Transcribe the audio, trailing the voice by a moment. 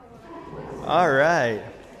All right.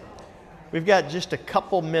 We've got just a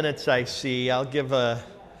couple minutes, I see. I'll give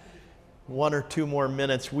one or two more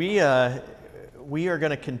minutes. We are going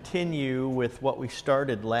to continue with what we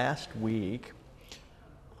started last week.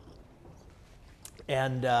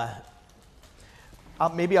 And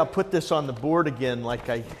maybe I'll put this on the board again like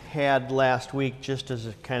I had last week, just as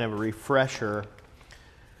a kind of a refresher.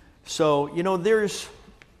 So,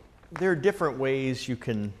 there are different ways you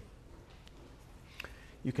can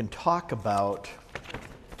talk about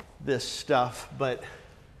this stuff, but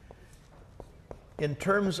in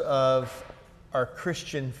terms of our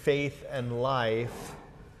Christian faith and life,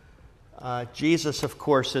 Jesus, of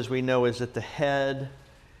course, as we know, is at the head.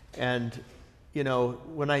 And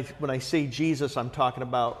when I say Jesus, I'm talking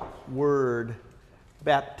about word,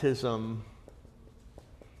 baptism.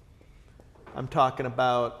 I'm talking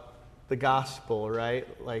about the gospel, right?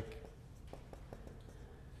 Like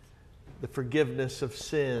the forgiveness of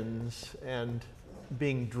sins and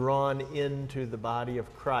being drawn into the body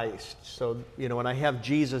of Christ. So, when I have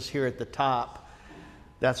Jesus here at the top,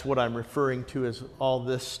 that's what I'm referring to as all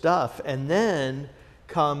this stuff. And then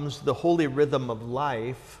comes the holy rhythm of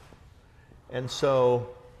life. And so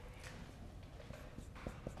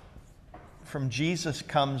from Jesus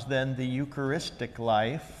comes then the Eucharistic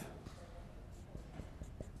life.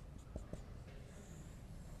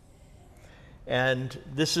 And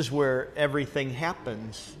this is where everything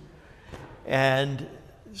happens. And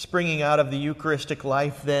springing out of the Eucharistic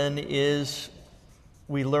life then is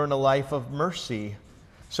we learn a life of mercy.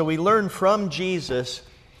 So we learn from Jesus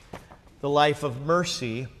the life of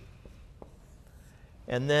mercy.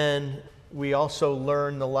 And then we also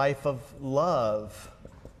learn the life of love.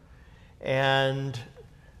 And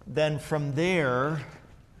then from there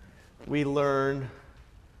we learn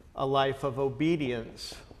a life of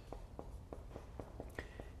obedience.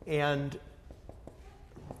 And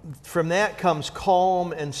from that comes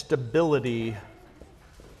calm and stability.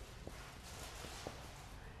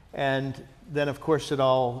 And then, of course, it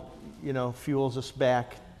all, fuels us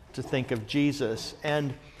back to think of Jesus.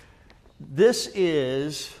 And this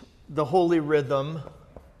is the holy rhythm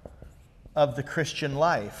of the Christian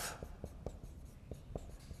life.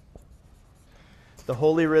 The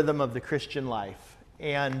holy rhythm of the Christian life.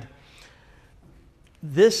 And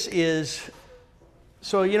this is...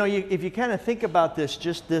 So, if you kind of think about this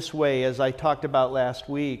just this way, as I talked about last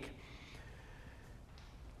week,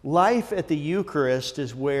 life at the Eucharist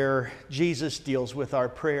is where Jesus deals with our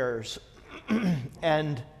prayers.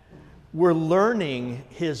 And we're learning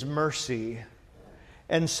His mercy.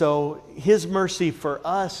 And so His mercy for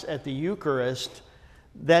us at the Eucharist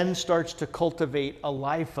then starts to cultivate a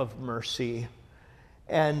life of mercy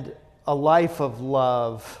and a life of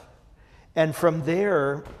love. And from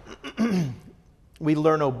there... we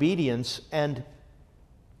learn obedience, and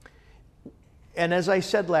as I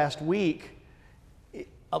said last week,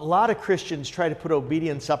 a lot of Christians try to put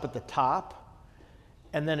obedience up at the top,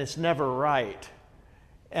 and then it's never right.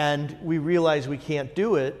 And we realize we can't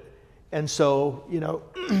do it, and so,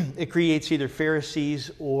 it creates either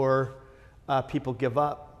Pharisees or people give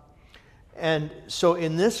up. And so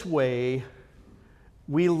in this way,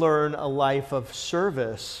 we learn a life of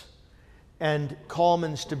service and calm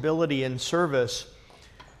and stability in service.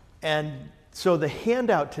 And so the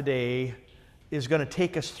handout today is going to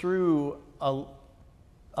take us through a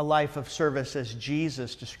life of service as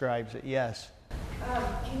Jesus describes it. Yes?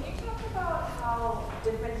 Can you talk about how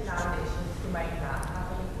different denominations who might not have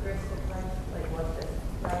a Eucharistic life, like what this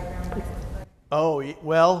diagram might look like? Oh,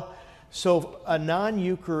 well, so a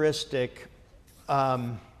non-Eucharistic...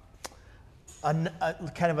 kind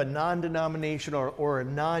of a non-denominational or a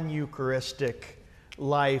non-Eucharistic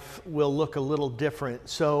life will look a little different.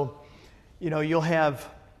 So, you'll have,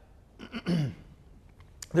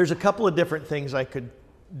 there's a couple of different things I could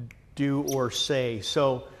do or say.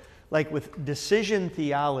 So, like with decision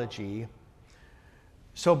theology,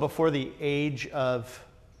 so before the age of,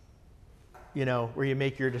 where you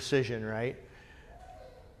make your decision, right?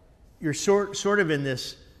 You're sort of in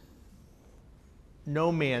this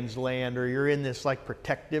no man's land, or you're in this like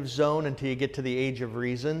protective zone until you get to the age of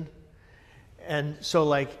reason. And so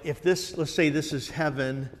like if this, let's say this is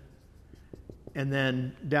heaven, and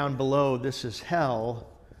then down below this is hell,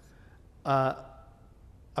 a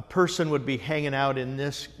person would be hanging out in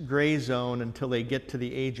this gray zone until they get to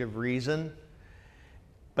the age of reason.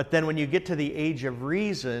 But then when you get to the age of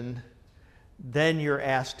reason, then you're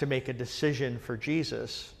asked to make a decision for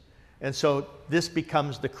Jesus. And so this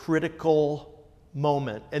becomes the critical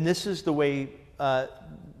moment. And this is the way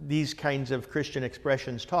these kinds of Christian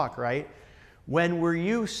expressions talk, right? When were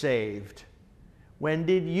you saved? When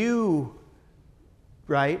did you,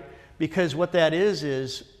 right? Because what that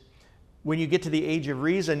is when you get to the age of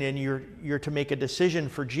reason and you're to make a decision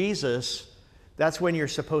for Jesus, that's when you're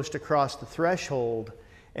supposed to cross the threshold.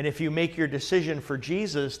 And if you make your decision for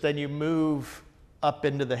Jesus, then you move up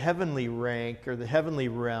into the heavenly rank or the heavenly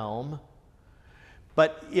realm.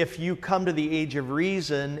 But if you come to the age of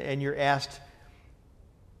reason and you're asked,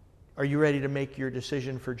 are you ready to make your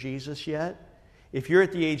decision for Jesus yet? If you're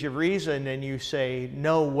at the age of reason and you say,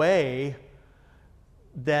 no way,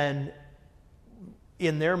 then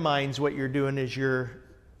in their minds what you're doing is you're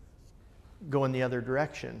going the other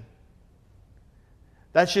direction.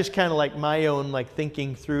 That's just kind of like my own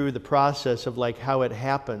thinking through the process of how it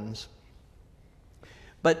happens.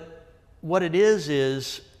 But what it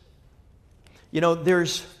is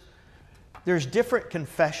there's different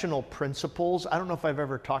confessional principles. I don't know if I've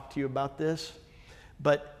ever talked to you about this,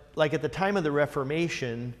 but at the time of the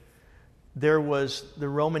Reformation, there was the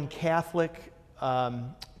Roman Catholic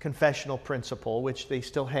confessional principle, which they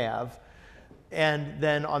still have. And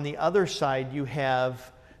then on the other side, you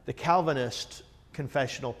have the Calvinist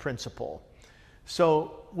confessional principle.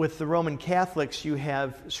 So with the Roman Catholics, you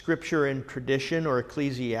have scripture and tradition, or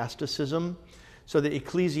ecclesiasticism. So the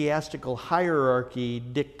ecclesiastical hierarchy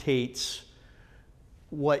dictates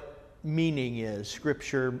what meaning is,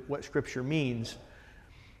 scripture, what scripture means.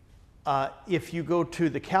 If you go to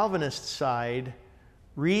the Calvinist side,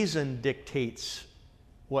 reason dictates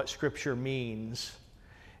what scripture means.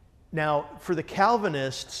 Now, for the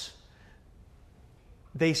Calvinists,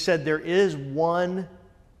 they said there is one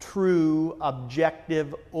true,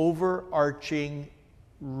 objective, overarching,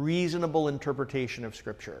 reasonable interpretation of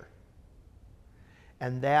Scripture.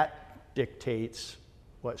 And that dictates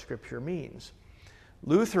what Scripture means.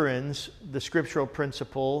 Lutherans, the scriptural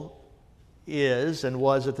principle is, and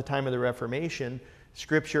was at the time of the Reformation,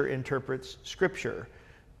 Scripture interprets Scripture.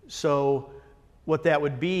 So what that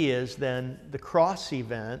would be is then the cross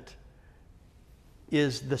event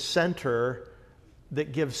is the center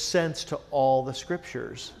that gives sense to all the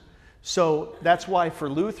Scriptures. So that's why for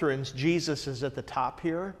Lutherans, Jesus is at the top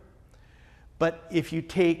here. But if you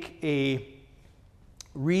take a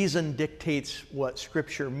reason dictates what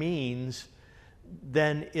Scripture means,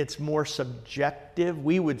 then it's more subjective.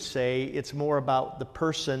 We would say it's more about the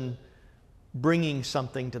person bringing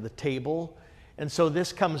something to the table. And so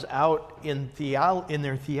this comes out in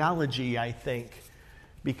their theology, I think,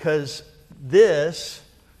 because this,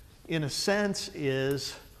 in a sense,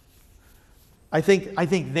 is, I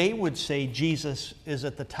think they would say Jesus is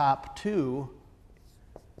at the top too.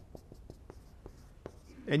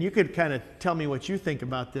 And you could kind of tell me what you think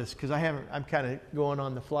about this, because I'm kind of going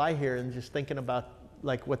on the fly here and just thinking about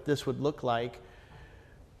what this would look like.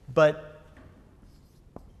 But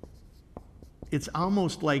it's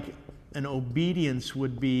almost like an obedience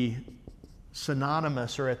would be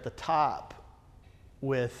synonymous or at the top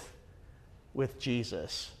with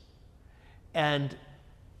Jesus. And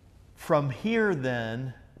from here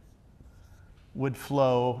then would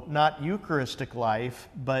flow not Eucharistic life,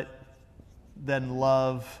 but then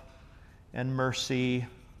love and mercy,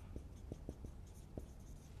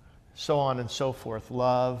 so on and so forth,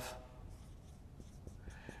 love.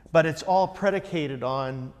 But it's all predicated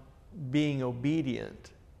on being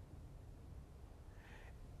obedient.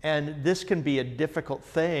 And this can be a difficult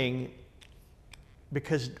thing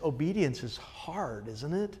because obedience is hard,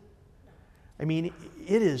 isn't it? I mean,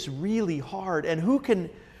 it is really hard. And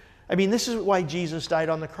this is why Jesus died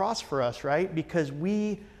on the cross for us, right? Because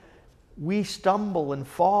we stumble and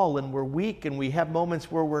fall and we're weak and we have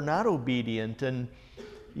moments where we're not obedient. And,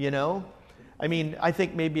 I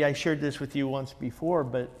think maybe I shared this with you once before,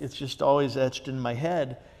 but it's just always etched in my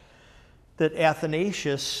head that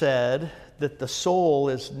Athanasius said that the soul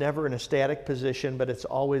is never in a static position, but it's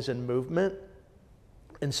always in movement.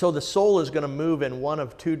 And so the soul is going to move in one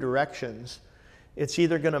of two directions. It's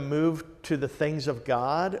either going to move to the things of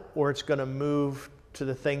God or it's going to move to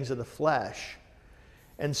the things of the flesh.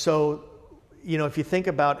 And so, if you think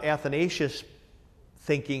about Athanasius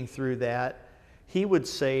thinking through that, he would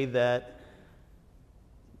say that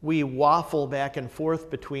we waffle back and forth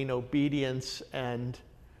between obedience and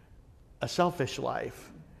a selfish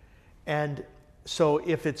life. And so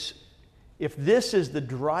if this is the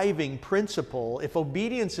driving principle, if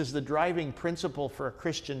obedience is the driving principle for a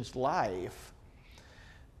Christian's life,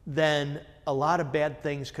 then a lot of bad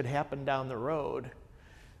things could happen down the road.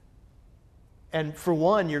 And for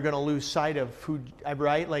one, you're going to lose sight of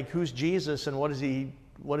who's Jesus and what is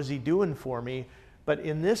he doing for me? But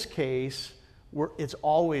in this case, it's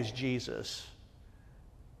always Jesus.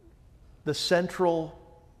 The central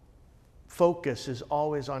focus is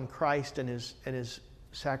always on Christ and his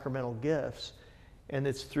sacramental gifts. and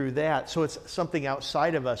it's through that. So it's something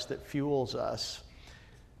outside of us that fuels us.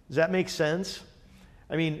 Does that make sense?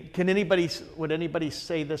 I mean, would anybody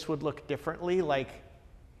say this would look differently? Like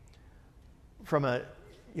from a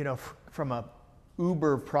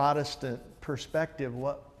uber Protestant perspective,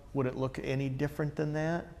 what would it look any different than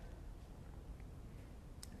that?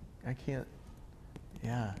 I can't.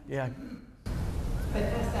 Yeah. But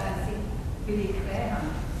as I see Billy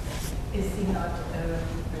Graham, is he not a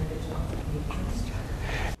religious?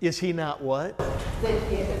 Is he not what?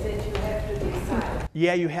 That you have to decide.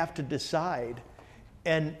 Yeah, you have to decide.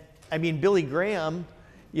 And I mean, Billy Graham,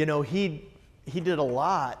 he did a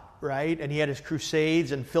lot, right? And he had his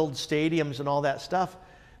crusades and filled stadiums and all that stuff.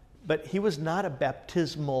 But he was not a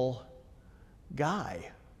baptismal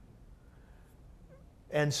guy.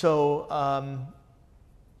 And so,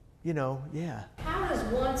 yeah. How does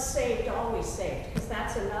once saved, always saved? Because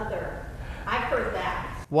that's another, I've heard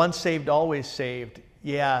that. Once saved, always saved.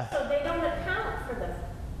 Yeah. So they don't account for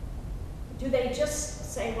do they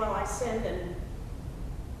just say, well, I sinned and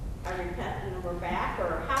I repent and we're back?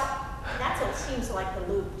 Or how? That's what seems like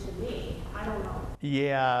the loop to me. I don't know.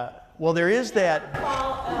 Yeah. Well, there is that.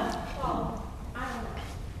 Paul, I don't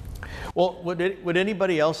know. Well, would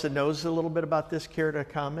anybody else that knows a little bit about this care to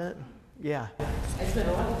comment? Yeah. I spent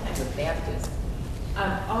a lot of time with Baptists.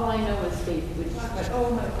 All I know is they would talk about, oh,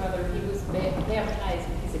 my brother, he was baptized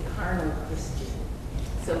and he's a carnal Christian.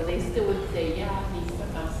 So they still would say, yeah, he's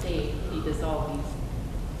somehow saved. He does all these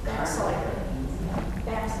Backslider. things.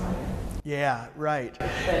 Backslider. Yeah, right.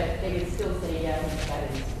 But they would still say, yeah, he's got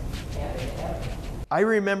his habit. I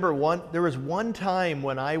remember there was one time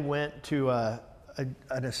when I went to an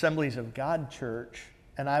Assemblies of God church,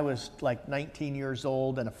 and I was like 19 years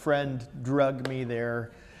old, and a friend drugged me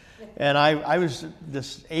there. And I was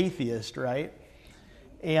this atheist, right?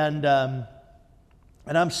 And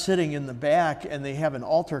I'm sitting in the back, and they have an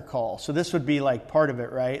altar call. So this would be like part of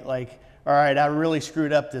it, right? Like, all right, I really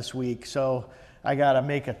screwed up this week, so I got to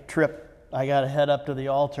make a trip. I got to head up to the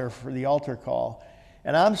altar for the altar call.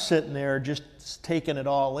 And I'm sitting there just taking it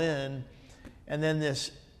all in. And then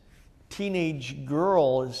this teenage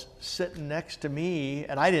girl is sitting next to me,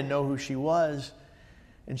 and I didn't know who she was.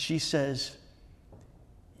 And she says,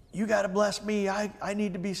 you got to bless me. I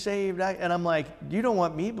need to be saved. And I'm like, you don't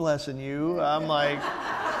want me blessing you. I'm like,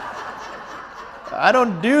 I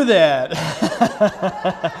don't do that.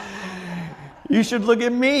 You should look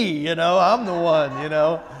at me, I'm the one,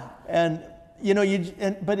 And,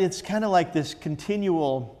 but it's kind of like this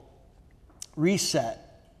continual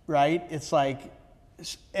reset, right? It's like,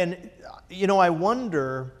 and, I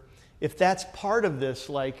wonder if that's part of this,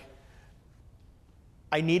 like,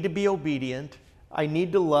 I need to be obedient. I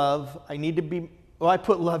need to love. I need to be, I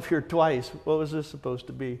put love here twice. What was this supposed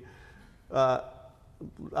to be?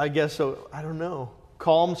 I guess so, I don't know.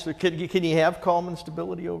 Calm, so can you have calm and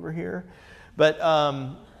stability over here? But,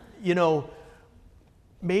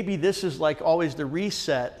 maybe this is like always the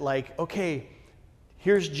reset, like, okay,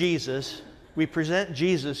 here's Jesus. We present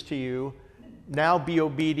Jesus to you. Now be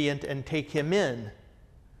obedient and take him in.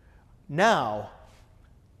 Now,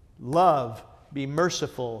 love, be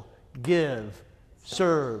merciful, give,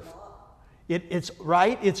 serve. It's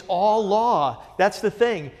right. It's all law. That's the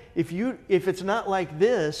thing. If it's not like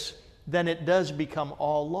this, then it does become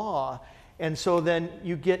all law. And so then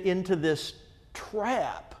you get into this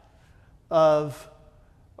trap of,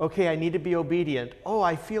 okay, I need to be obedient. Oh,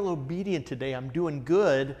 I feel obedient today. I'm doing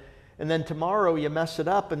good. And then tomorrow you mess it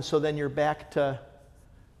up, and so then you're back to,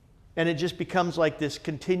 and it just becomes like this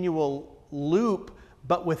continual loop,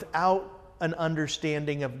 but without an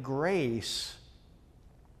understanding of grace.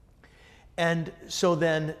 And so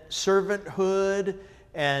then servanthood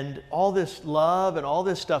and all this love and all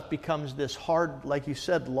this stuff becomes this hard, like you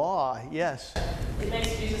said, law. Yes? It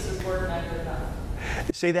makes Jesus' work not good enough.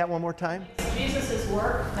 Say that one more time. Jesus'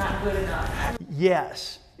 work not good enough.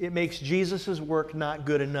 Yes, it makes Jesus' work not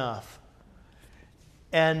good enough.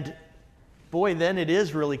 And boy, then it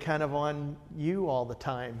is really kind of on you all the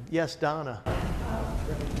time. Yes, Donna.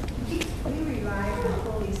 We rely on the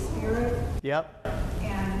Holy Spirit Yep.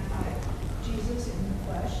 and Jesus in the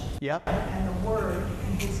flesh Yep. and the Word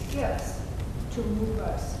and His gifts to move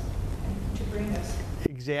us and to bring us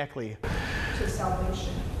Exactly. to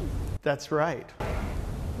salvation. That's right.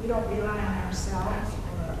 We don't rely on ourselves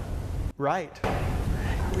or Right. our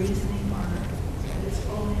reasoning but it's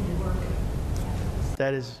only the work of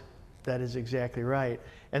That is exactly right.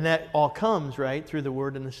 And that all comes, right, through the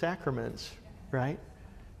Word and the sacraments, right?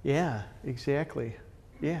 Yeah, exactly.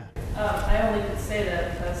 Yeah. I only could say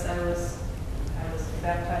that because I was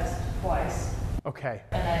baptized twice, Okay.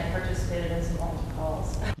 and I participated in some altar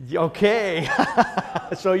calls. Okay.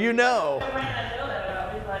 So you know. I might not know that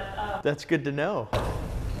about me, but That's good to know. it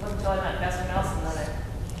wasn't until I met Pastor Nelson that I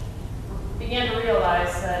began to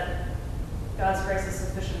realize that God's grace is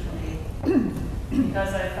sufficient for me.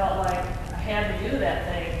 Because I felt like I had to do that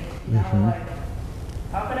thing. You know, like,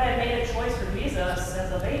 how could I have made a choice for Jesus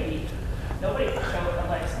as a baby? Nobody chose,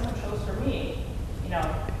 like, someone chose for me. You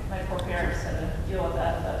know, my poor parents had to deal with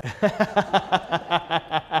that. But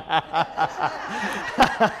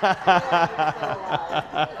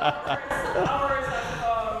hours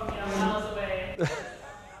of, miles away. But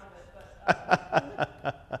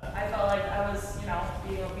I felt like I was,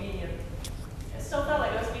 being obedient. I still felt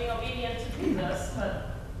like I was being obedient to Jesus,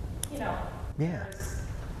 but, Yeah. there's-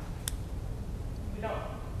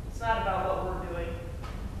 it's not about what we're doing.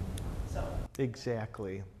 So.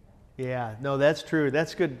 Exactly. Yeah, no, that's true.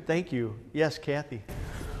 That's good. Thank you. Yes, Kathy.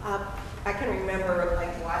 I can remember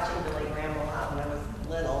like watching Billy Graham a lot when I was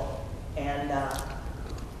little, and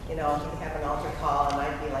he'd have an altar call, and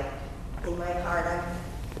I'd be like, in my heart, I'm,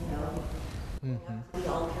 going up to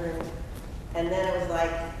the altar, and then it was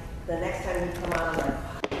like the next time he'd come out, I'm like,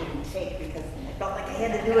 I didn't take because I felt like I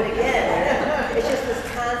had to do it again. And it's just this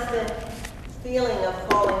constant feeling of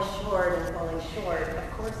falling short and falling short.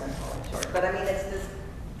 Of course, I'm falling short, but I mean, it's this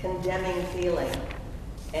condemning feeling,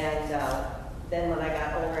 and then when I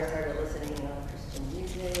got older, I started listening to Christian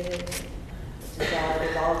music, which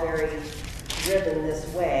is all very driven this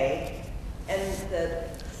way. And the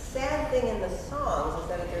sad thing in the songs is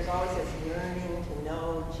that there's always this yearning to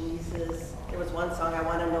know Jesus. There was one song, I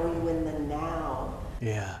want to know you in the now.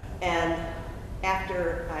 Yeah. And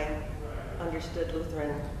after I understood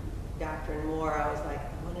Lutheran doctrine more, I was like,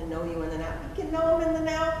 I want to know you in the now. You can know him in the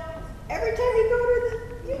now every time you go to the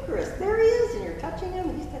Eucharist. There he is, and you're touching him,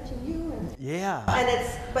 and he's touching you. Yeah.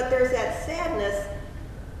 But there's that sadness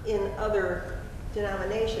in other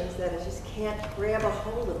denominations that I just can't grab a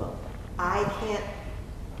hold of him. I can't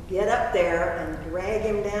get up there and drag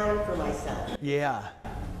him down for myself. Yeah.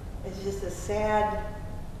 It's just a sad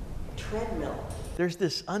treadmill. There's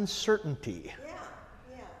this uncertainty. Yeah.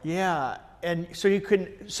 Yeah. And so you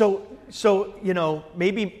couldn't, so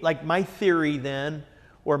maybe like my theory then,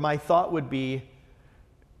 or my thought would be,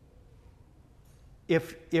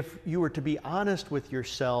 if you were to be honest with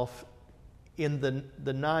yourself in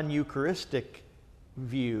the non-Eucharistic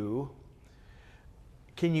view,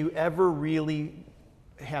 can you ever really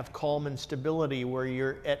have calm and stability where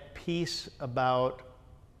you're at peace about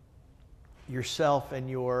yourself and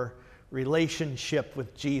your relationship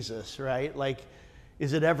with Jesus, right? Like,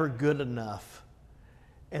 is it ever good enough?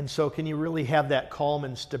 And so can you really have that calm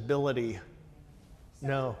and stability?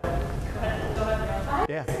 No.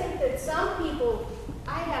 I think that some people,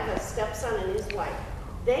 I have a stepson and his wife,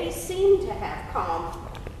 they seem to have calm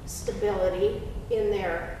stability in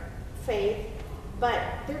their faith, but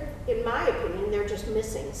in my opinion, they're just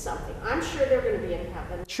missing something. I'm sure they're going to be in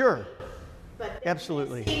heaven. Sure. But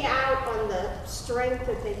Absolutely. missing out on the strength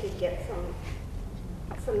that they could get from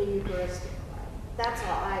the Eucharistic life. That's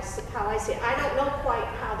how I see it. I don't know quite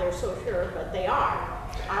how they're so sure, but they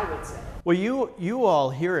are, I would say. Well, you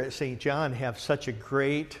all here at St. John have such a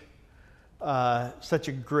great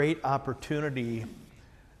opportunity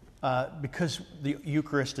because the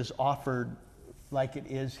Eucharist is offered like it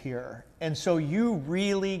is here. And so you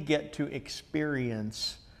really get to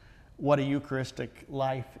experience what a Eucharistic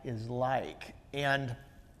life is like. And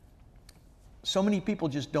so many people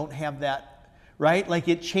just don't have that, right? Like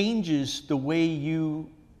it changes the way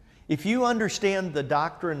if you understand the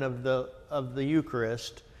doctrine of the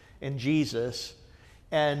Eucharist and Jesus,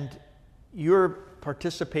 and you're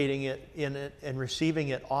participating in it and receiving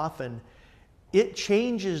it often, it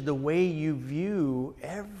changes the way you view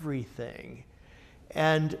everything.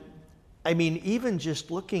 And I mean, even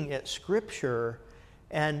just looking at Scripture,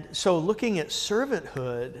 and so looking at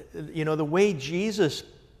servanthood, the way Jesus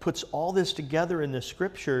puts all this together in the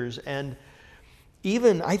Scriptures, and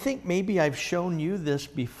even, I think maybe I've shown you this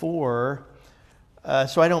before,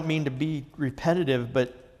 so I don't mean to be repetitive,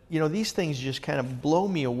 but these things just kind of blow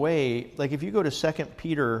me away. Like if you go to 2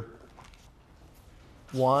 Peter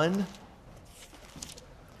 1,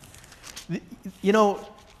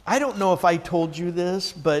 I don't know if I told you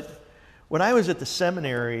this, but when I was at the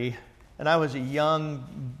seminary, and I was a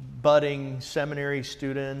young, budding seminary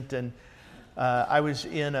student, and I was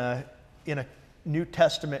in a New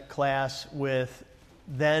Testament class with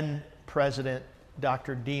then President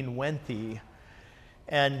Dr. Dean Wenthe.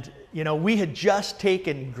 And, we had just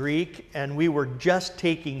taken Greek and we were just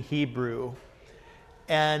taking Hebrew.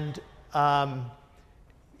 And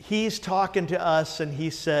he's talking to us and he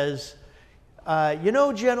says,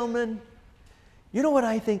 gentlemen, you know what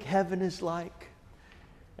I think heaven is like?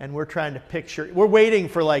 and we're trying to picture, we're waiting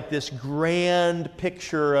for like this grand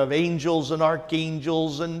picture of angels and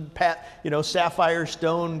archangels and sapphire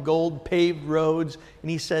stone, gold paved roads. And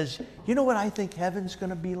he says, you know what I think heaven's going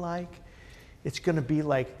to be like? It's going to be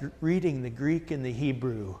like reading the Greek and the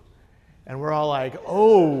Hebrew. And we're all like,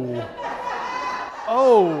 oh.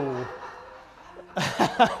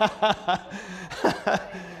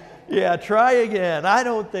 Yeah, try again. I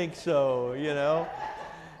don't think so,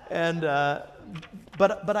 And,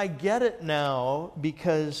 but I get it now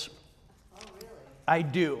because I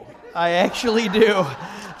do. I actually do.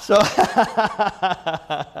 So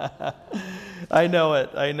I know it.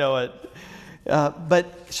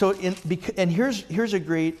 And here's a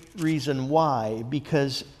great reason why.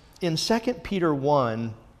 Because in 2 Peter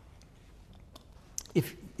 1,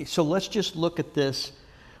 so let's just look at this.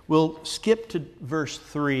 We'll skip to verse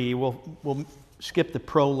 3. We'll skip the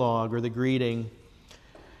prologue or the greeting.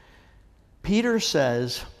 Peter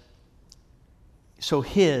says, so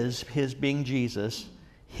his being Jesus,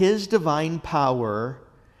 his divine power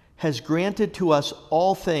has granted to us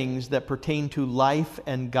all things that pertain to life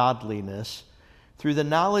and godliness through the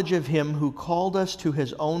knowledge of him who called us to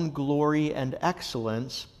his own glory and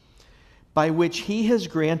excellence, by which he has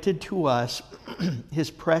granted to us his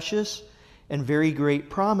precious and very great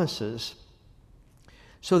promises,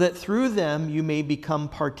 so that through them you may become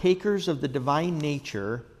partakers of the divine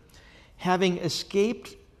nature, having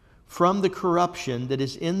escaped from the corruption that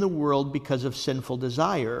is in the world because of sinful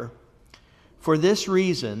desire. For this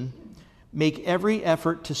reason, make every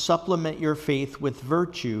effort to supplement your faith with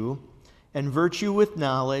virtue, and virtue with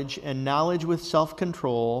knowledge, and knowledge with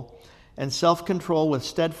self-control, and self-control with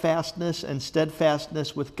steadfastness, and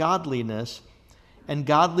steadfastness with godliness, and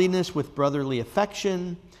godliness with brotherly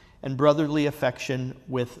affection, and brotherly affection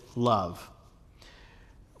with love.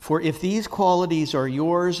 For if these qualities are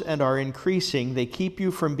yours and are increasing, they keep you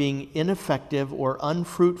from being ineffective or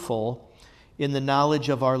unfruitful in the knowledge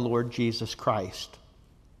of our Lord Jesus Christ.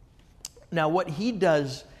 Now, what he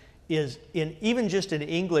does is, even just in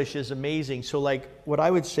English, is amazing. So, what I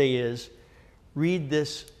would say is, read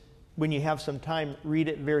this when you have some time. Read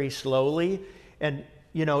it very slowly, and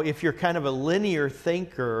if you're kind of a linear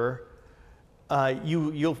thinker,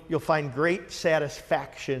 you'll find great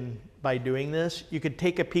satisfaction by doing this. You could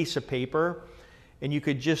take a piece of paper and you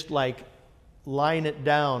could just line it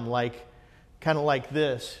down kind of like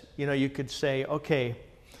this. You could say, okay,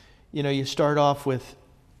 you start off with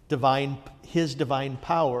his divine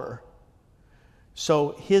power.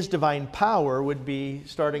 So his divine power would be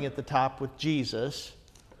starting at the top with Jesus.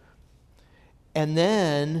 And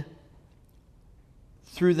then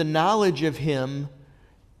through the knowledge of him,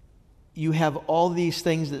 you have all these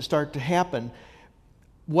things that start to happen.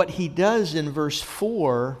 What he does in verse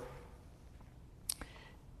 4,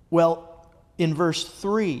 in verse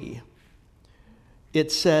 3,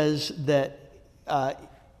 it says that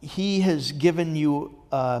he has given you,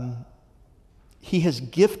 he has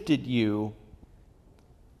gifted you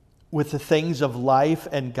with the things of life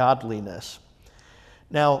and godliness.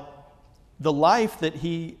 Now, the life that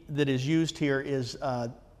is used here is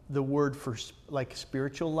the word for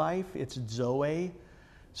spiritual life. It's zoe.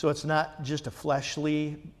 So it's not just a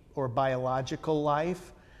fleshly or biological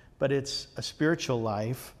life, but it's a spiritual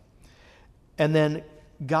life. And then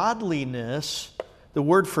godliness, the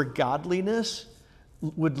word for godliness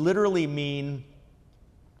would literally mean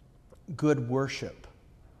good worship.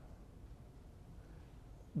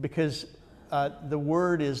 Because the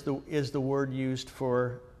word is the word used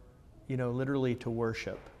for, literally to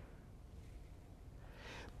worship.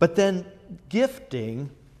 But then gifting,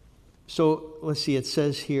 so let's see, it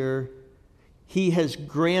says here, he has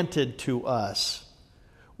granted to us.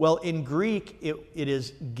 Well, in Greek, it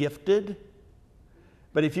is gifted.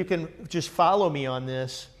 But if you can just follow me on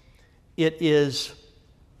this, it is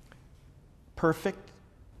perfect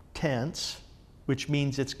tense, which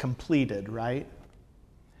means it's completed, right?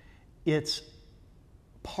 It's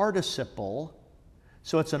participle,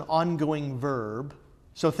 so it's an ongoing verb.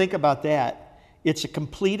 So think about that. It's a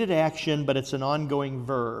completed action, but it's an ongoing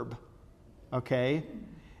verb, okay?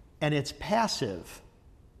 And it's passive,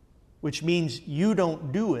 which means you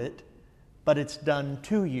don't do it, but it's done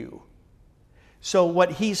to you. So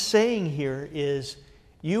what he's saying here is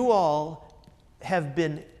you all have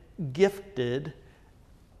been gifted.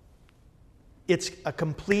 It's a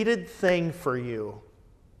completed thing for you.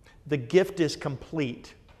 The gift is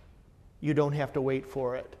complete. You don't have to wait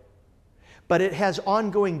for it. But it has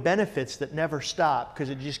ongoing benefits that never stop because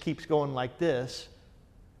it just keeps going like this.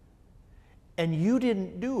 And you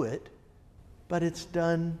didn't do it, but it's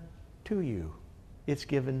done to you. It's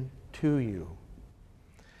given to you.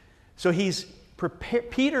 So he's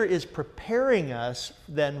Peter is preparing us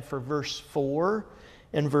then for verse 4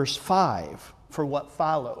 and verse 5 for what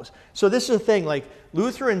follows. So this is the thing, like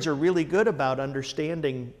Lutherans are really good about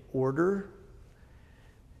understanding order.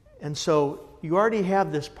 And so you already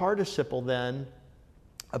have this participle then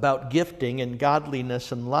about gifting and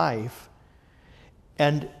godliness and life.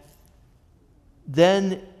 And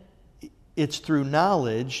then it's through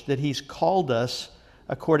knowledge that he's called us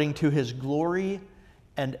according to his glory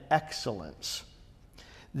and excellence.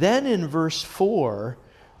 Then in verse 4,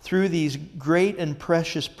 through these great and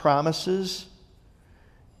precious promises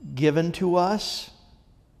given to us,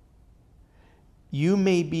 you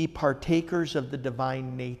may be partakers of the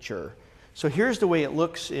divine nature. So here's the way it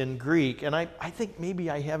looks in Greek, and I think maybe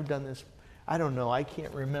I have done this. I don't know, I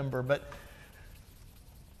can't remember, but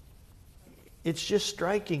it's just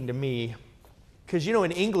striking to me, because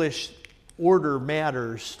in English, order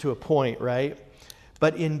matters to a point, right?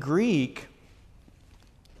 But in Greek,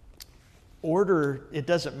 order, it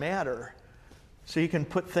doesn't matter. So you can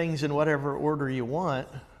put things in whatever order you want.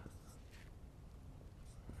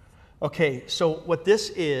 Okay, so what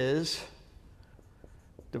this is,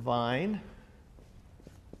 divine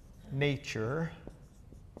nature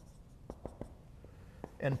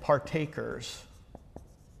and partakers.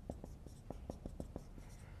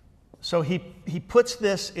 So he puts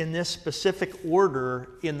this in this specific order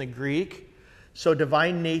in the Greek. So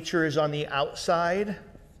divine nature is on the outside.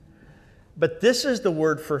 But this is the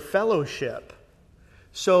word for fellowship.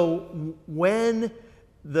 So when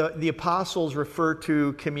the apostles refer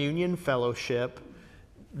to communion fellowship,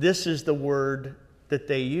 this is the word that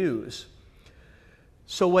they use.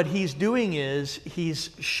 So what he's doing is he's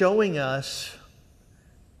showing us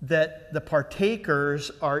that the partakers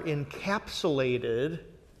are encapsulated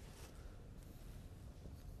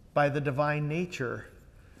by the divine nature.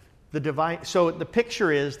 So the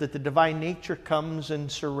picture is that the divine nature comes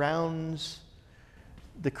and surrounds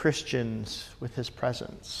the Christians with his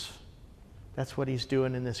presence. That's what he's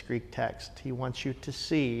doing in this Greek text. He wants you to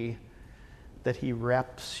see that he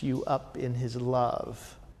wraps you up in his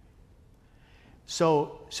love.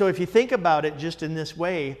 So if you think about it just in this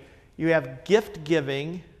way, you have gift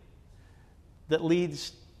giving that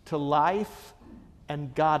leads to life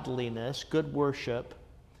and godliness, good worship.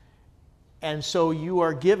 And so you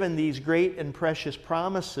are given these great and precious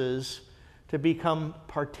promises to become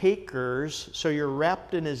partakers, so you're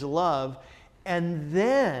wrapped in his love. And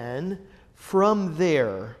then from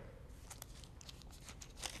there,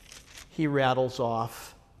 he rattles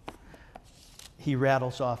off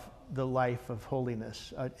the life of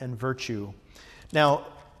holiness and virtue. Now,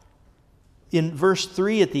 in verse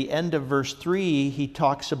 3, at the end of verse 3, he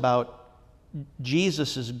talks about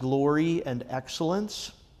Jesus' glory and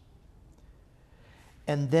excellence.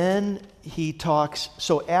 And then he talks,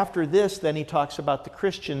 so after this, then he talks about the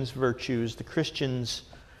Christian's virtues, the Christian's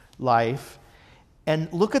life.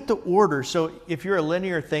 And look at the order. So if you're a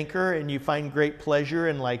linear thinker and you find great pleasure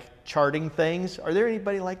in like charting things, are there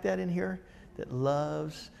anybody like that in here that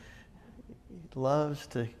loves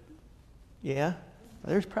to, yeah?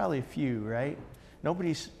 There's probably a few, right?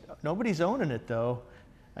 Nobody's owning it though.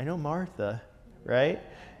 I know Martha, right?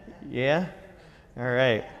 Yeah? All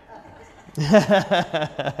right.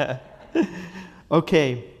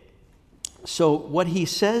 Okay. So what he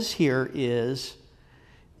says here is,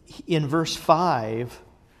 in verse 5,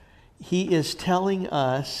 he is telling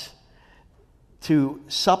us to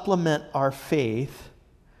supplement our faith.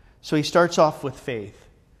 So he starts off with faith.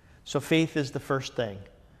 So faith is the first thing.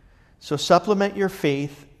 So supplement your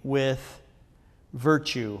faith with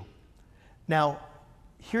virtue. Now,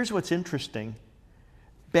 here's what's interesting.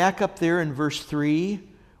 Back up there in verse 3,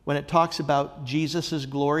 when it talks about Jesus'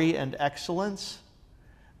 glory and excellence,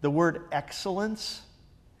 the word excellence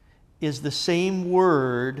is the same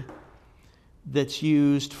word that's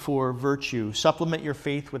used for virtue. Supplement your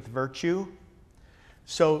faith with virtue.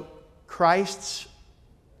 So Christ's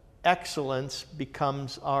excellence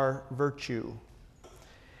becomes our virtue.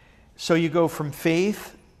 So you go from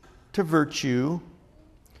faith to virtue,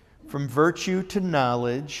 from virtue to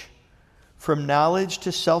knowledge, from knowledge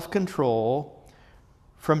to self-control,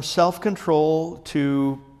 from self-control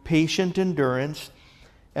to patient endurance,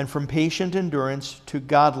 and from patient endurance to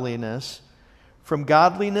godliness, from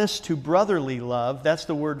godliness to brotherly love, that's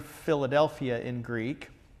the word Philadelphia in Greek,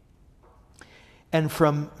 and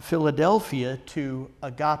from Philadelphia to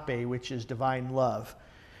agape, which is divine love.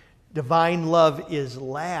 Divine love is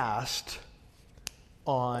last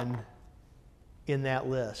on in that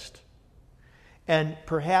list. And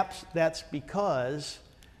perhaps that's because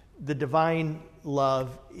the divine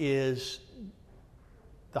love is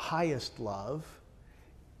the highest love,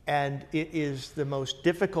 and it is the most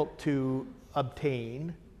difficult to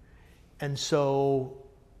obtain. And so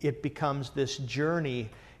it becomes this journey.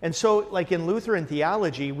 And so, like in Lutheran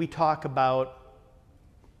theology, we talk about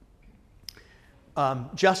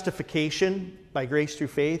justification by grace through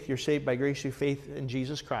faith. You're saved by grace through faith in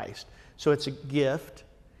Jesus Christ. So it's a gift,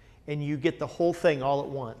 and you get the whole thing all at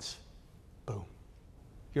once. Boom.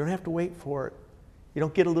 You don't have to wait for it. You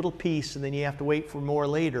don't get a little piece, and then you have to wait for more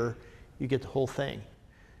later. You get the whole thing.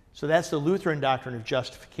 So that's the Lutheran doctrine of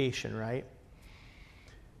justification, right?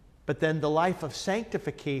 But then the life of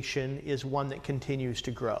sanctification is one that continues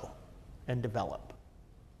to grow and develop.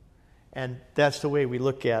 And that's the way we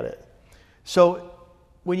look at it. So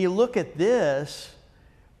when you look at this,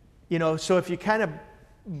 so if you kind of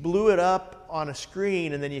blew it up on a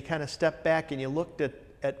screen and then you kind of stepped back and you looked at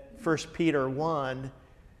 1 Peter 1,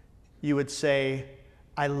 you would say,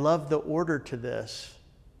 I love the order to this.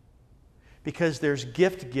 Because there's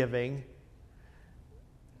gift giving,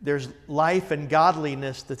 there's life and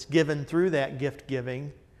godliness that's given through that gift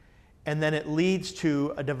giving, and then it leads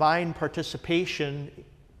to a divine participation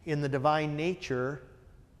in the divine nature,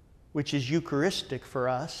 which is Eucharistic for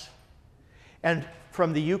us. And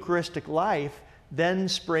from the Eucharistic life then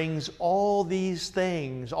springs all these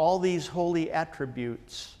things, all these holy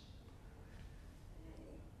attributes.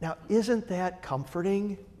 Now, isn't that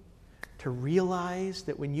comforting to realize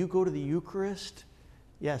that when you go to the Eucharist,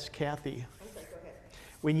 yes, Kathy,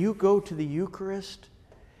 when you go to the Eucharist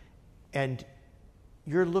and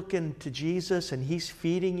you're looking to Jesus and He's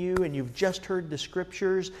feeding you and you've just heard the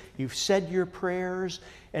Scriptures, you've said your prayers,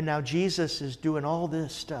 and now Jesus is doing all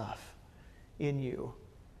this stuff in you.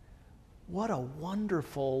 What a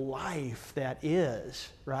wonderful life that is,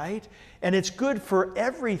 right? And it's good for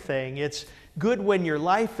everything. It's good when your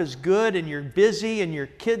life is good and you're busy and your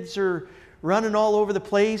kids are running all over the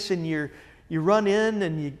place and you run in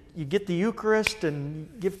and you get the Eucharist and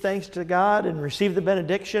give thanks to God and receive the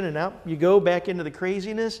benediction, and out you go back into the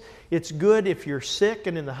craziness. It's good if you're sick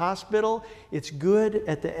and in the hospital. It's good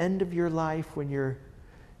at the end of your life when you're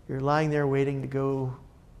lying there waiting to go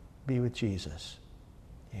be with Jesus.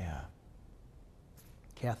 Yeah.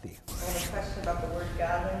 Kathy. I have a question about the word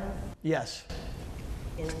godliness. Yes.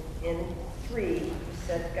 In 3, you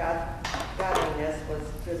said godliness was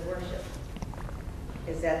good worship.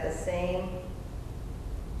 Is that the same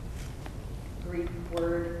Greek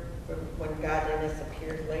word from when godliness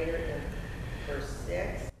appears later in verse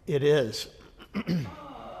 6? It is.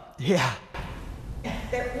 Yeah.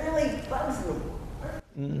 That really bugs me.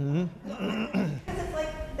 Mm-hmm. Because it's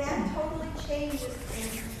like that totally changes.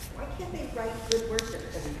 And why can't they write good worship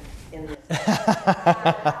in this?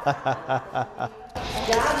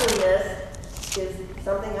 Godliness is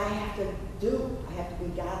something I have to do. I have to be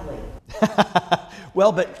godly.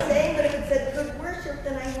 Well, but Saying that if it said good worship,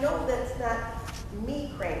 then I know that's not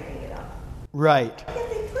me cranking it up. right. Why can't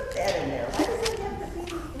they put that in there? Why does it have to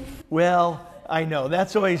be? Well, I know.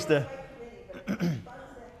 That's always the...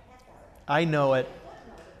 I know it.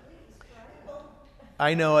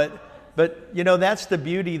 I know it. But, that's the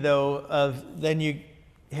beauty, though, of then you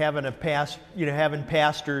having having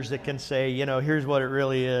pastors that can say, here's what it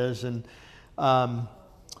really is. And,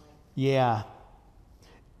 yeah.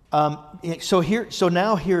 So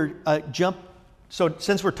now jump. So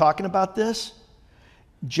since we're talking about this,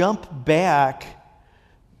 jump back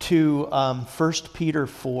to 1 Peter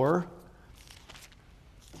 4.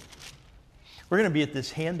 We're going to be at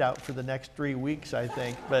this handout for the next 3 weeks, I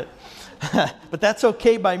think, but that's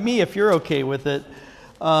okay by me if you're okay with it.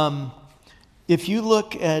 If you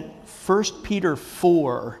look at 1 Peter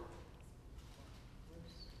 4,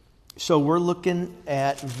 so we're looking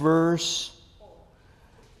at verse.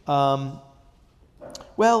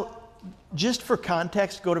 Just for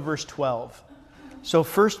context, go to verse 12. So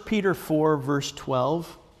 1 Peter 4, verse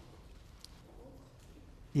 12.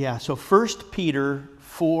 Yeah, so 1 Peter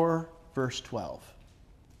 4, verse 12.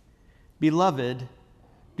 Beloved,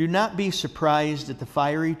 do not be surprised at the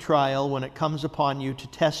fiery trial when it comes upon you to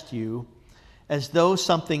test you, as though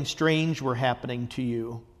something strange were happening to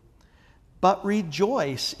you. But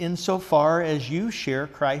rejoice insofar as you share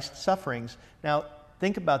Christ's sufferings. Now,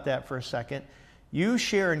 think about that for a second. You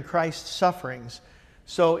share in Christ's sufferings.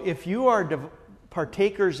 So if you are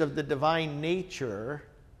partakers of the divine nature,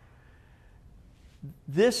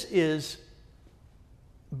 this is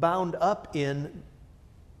bound up in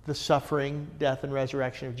the suffering, death, and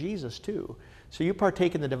resurrection of Jesus too. So you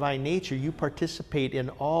partake in the divine nature, you participate in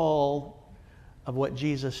all of what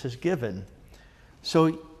Jesus has given.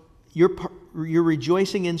 So you're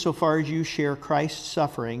rejoicing insofar as you share Christ's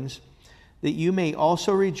sufferings, that you may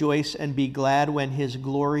also rejoice and be glad when His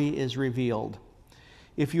glory is revealed.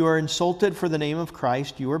 If you are insulted for the name of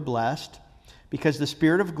Christ, you are blessed, because the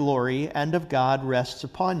Spirit of glory and of God rests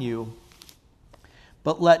upon you.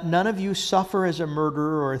 But let none of you suffer as a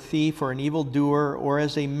murderer or a thief or an evildoer or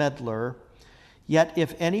as a meddler. Yet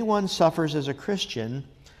if anyone suffers as a Christian,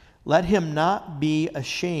 let him not be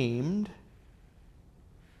ashamed,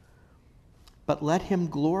 but let him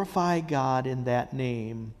glorify God in that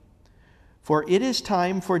name. For it is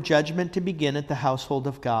time for judgment to begin at the household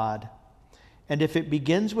of God. And if it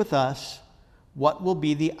begins with us, what will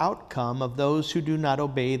be the outcome of those who do not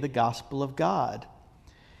obey the gospel of God?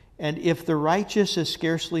 And if the righteous is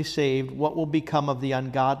scarcely saved, what will become of the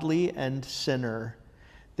ungodly and sinner?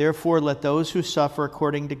 Therefore, let those who suffer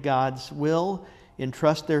according to God's will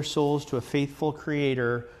entrust their souls to a faithful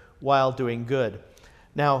Creator while doing good.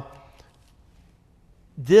 Now,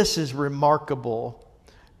 this is remarkable,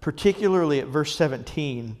 particularly at verse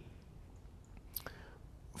 17.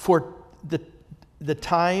 For the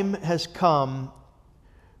time has come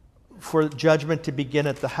for judgment to begin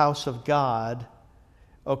at the house of God.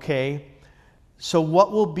 Okay? So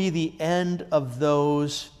what will be the end of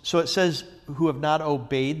those? So it says, who have not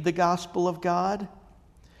obeyed the gospel of God.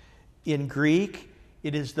 In Greek,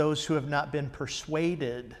 it is those who have not been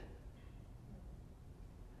persuaded.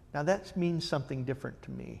 Now that means something different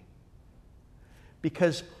to me.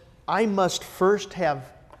 Because I must first have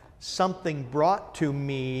something brought to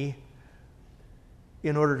me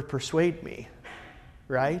in order to persuade me,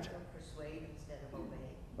 right? Persuade instead of obey.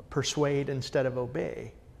 Persuade instead of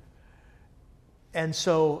obey. And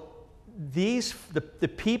so the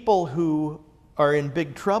people who are in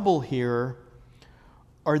big trouble here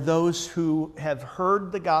are those who have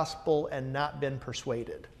heard the gospel and not been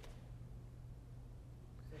persuaded.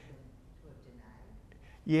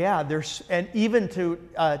 Yeah, and even to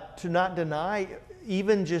not deny,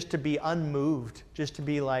 even just to be unmoved, just to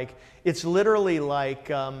be like, it's literally like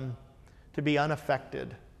to be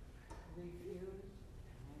unaffected.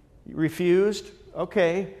 Refused?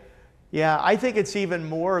 Okay. Yeah, I think it's even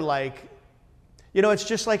more like, it's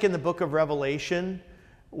just like in the book of Revelation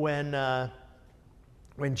when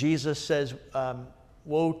Jesus says,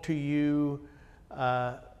 woe to you,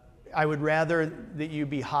 I would rather that you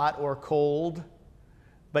be hot or cold,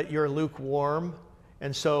 but you're lukewarm.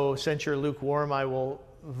 And so since you're lukewarm, I will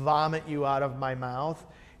vomit you out of my mouth.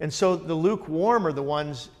 And so the lukewarm are the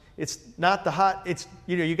ones, it's not the hot, it's,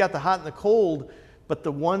 you got the hot and the cold, but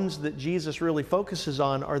the ones that Jesus really focuses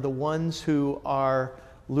on are the ones who are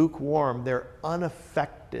lukewarm. They're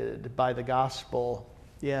unaffected by the gospel.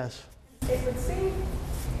 Yes. It would seem,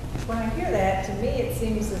 when I hear that, to me it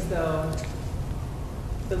seems as though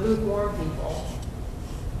the lukewarm people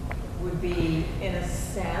would be, in a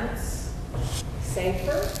sense,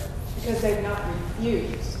 safer because they've not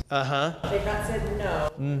refused. They've not said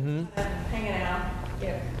no. Mm-hmm. Hanging out,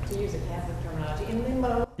 to use a Catholic terminology, in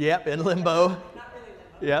limbo. Yep, in limbo. Not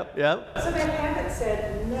really limbo. Yep. So they haven't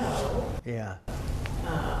said no. Yeah.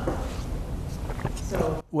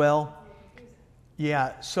 So. Well,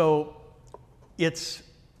 yeah, so it's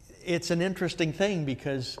an interesting thing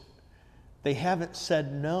because they haven't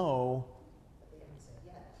said no.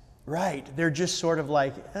 Right. They're just sort of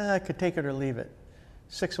like, I could take it or leave it.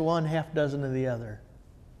 6 of one, half dozen of the other.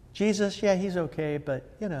 Jesus, yeah, he's okay, but,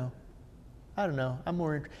 I don't know. I'm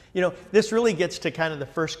more this really gets to kind of the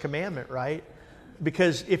first commandment, right?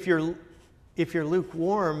 Because if you're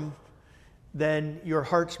lukewarm, then your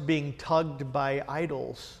heart's being tugged by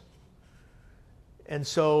idols. And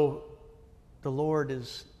so the Lord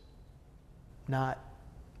is not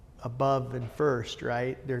above and first,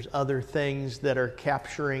 right? There's other things that are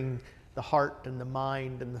capturing the heart and the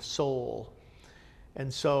mind and the soul.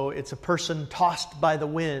 And so it's a person tossed by the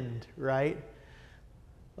wind, right?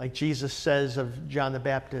 Like Jesus says of John the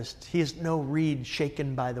Baptist, he is no reed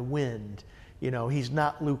shaken by the wind. He's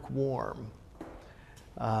not lukewarm.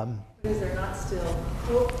 Is there not still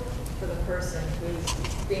hope for the person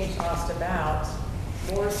who's being tossed about,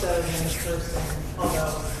 more so than the person,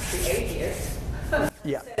 although the atheist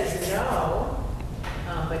says no,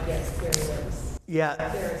 but yes, there is. Yeah.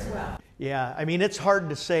 There as well. Yeah, I mean, it's hard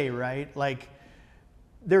to say, right? Like,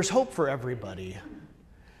 there's hope for everybody.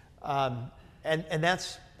 And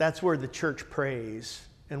that's where the church prays,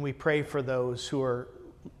 and we pray for those who are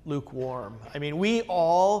lukewarm. I mean,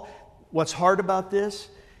 what's hard about this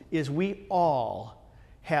is we all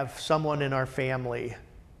have someone in our family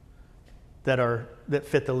that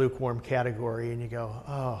fit the lukewarm category, and you go,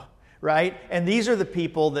 oh, right? And these are the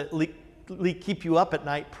people that keep you up at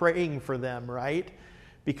night praying for them, right?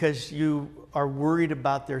 Because you are worried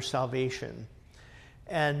about their salvation.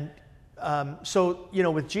 And so,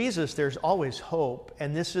 with Jesus, there's always hope.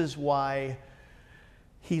 And this is why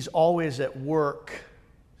He's always at work.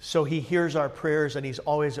 So he hears our prayers and he's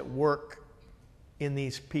always at work in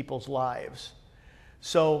these people's lives.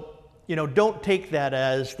 So, don't take that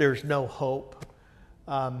as there's no hope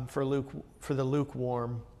for the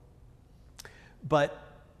lukewarm. But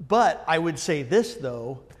I would say this,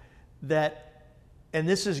 though, and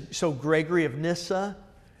this is, so Gregory of Nyssa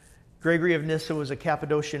was a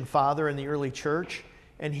Cappadocian father in the early church,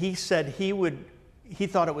 and he said he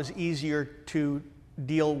thought it was easier to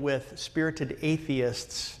deal with spirited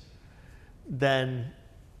atheists than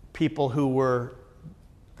people who were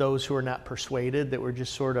those who were not persuaded, that were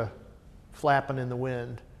just sort of flapping in the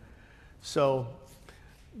wind. So,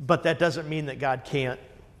 but that doesn't mean that God can't,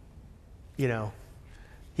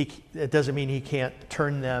 it doesn't mean he can't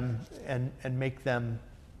turn them and make them,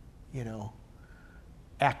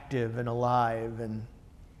 active and alive and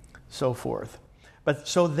so forth. But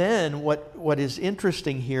so then what is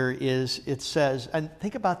interesting here is it says, and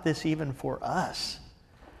think about this even for us.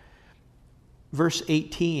 Verse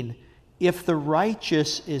 18, if the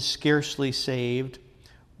righteous is scarcely saved,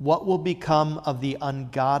 what will become of the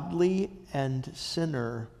ungodly and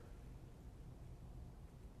sinner?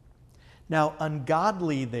 Now,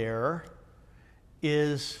 ungodly there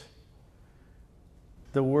is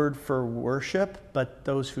the word for worship, but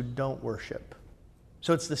those who don't worship.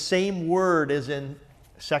 So it's the same word as in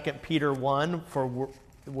 2 Peter 1 for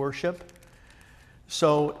worship.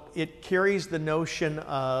 So it carries the notion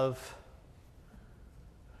of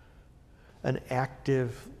an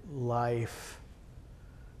active life.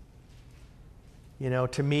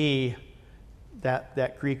 To me,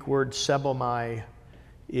 that Greek word sebomai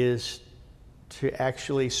is to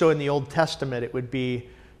actually, so in the Old Testament it would be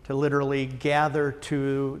to literally gather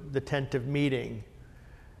to the tent of meeting,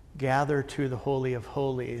 gather to the Holy of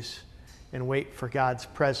Holies, and wait for God's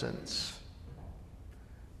presence.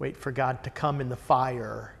 Wait for God to come in the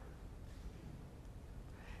fire.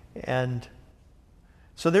 And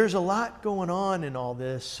so there's a lot going on in all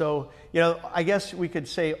this. So, I guess we could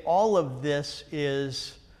say all of this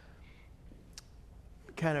is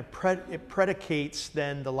kind of it predicates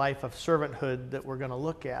then the life of servanthood that we're going to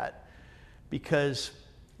look at, because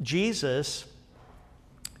Jesus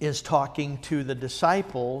is talking to the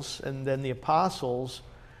disciples and then the apostles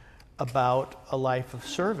about a life of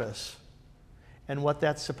service and what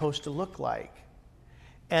that's supposed to look like.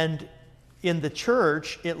 And in the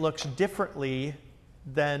church, it looks differently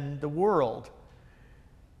than the world.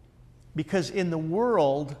 Because in the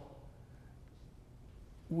world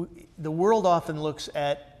often looks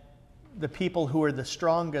at the people who are the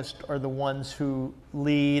strongest are the ones who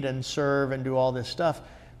lead and serve and do all this stuff.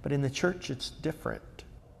 But in the church, it's different.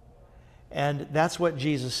 And that's what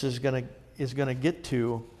Jesus is going to get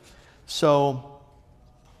to. So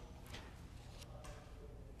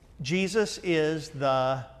Jesus is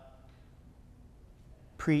the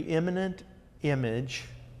preeminent image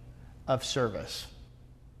of service.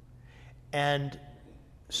 And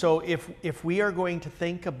so if we are going to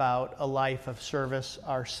think about a life of service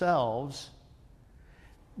ourselves,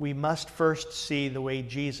 we must first see the way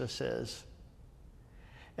Jesus is.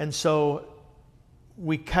 And so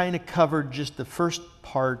we kind of covered just the first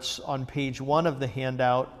parts on page 1 of the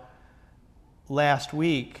handout last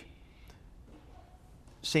week.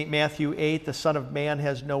 St. Matthew 8, the Son of Man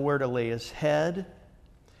has nowhere to lay his head.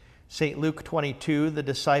 St. Luke 22, the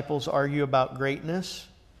disciples argue about greatness.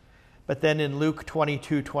 But then in Luke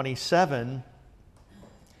 22:27,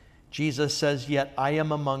 Jesus says, "Yet I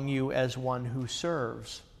am among you as one who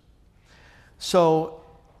serves." So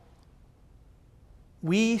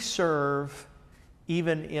we serve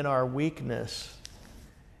even in our weakness,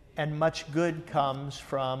 and much good comes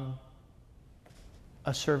from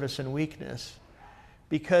a service in weakness.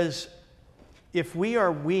 Because if we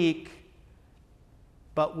are weak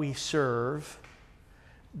but we serve,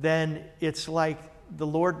 then it's like the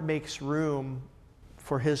Lord makes room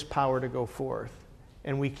for his power to go forth,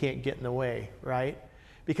 and we can't get in the way, right?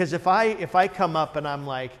 Because if I come up and I'm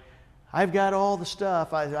like, I've got all the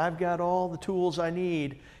stuff, I've got all the tools I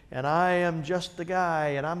need, and I am just the guy,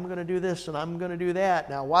 and I'm going to do this, and I'm going to do that,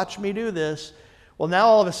 now watch me do this. Well, now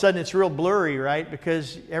all of a sudden it's real blurry, right?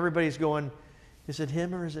 Because everybody's going, is it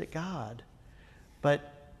him or is it God? But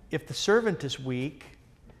if the servant is weak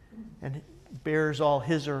and bears all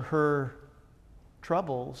his or her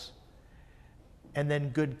troubles, and then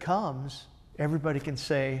good comes, everybody can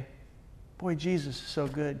say, boy, Jesus is so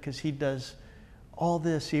good because he does all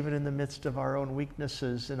this even in the midst of our own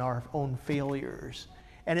weaknesses and our own failures.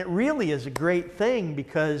 And it really is a great thing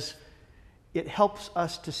because it helps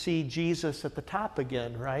us to see Jesus at the top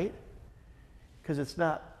again, right? Because it's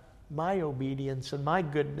not my obedience and my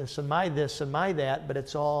goodness and my this and my that, but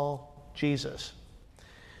it's all Jesus.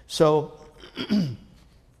 So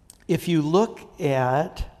if you look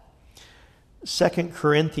at 2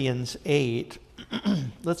 Corinthians 8,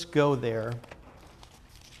 let's go there.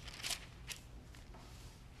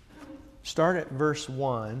 Start at verse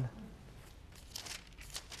 1.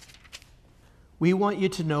 We want you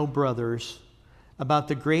to know, brothers, about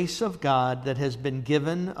the grace of God that has been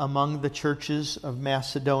given among the churches of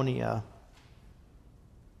Macedonia.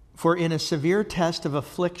 For in a severe test of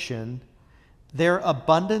affliction, their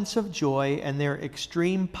abundance of joy and their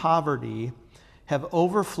extreme poverty have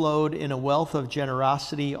overflowed in a wealth of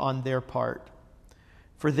generosity on their part.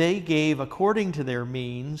 For they gave according to their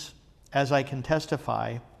means, as I can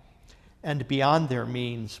testify, and beyond their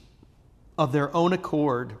means, of their own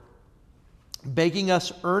accord, begging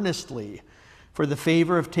us earnestly for the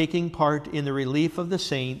favor of taking part in the relief of the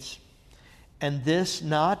saints, and this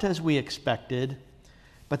not as we expected,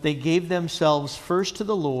 but they gave themselves first to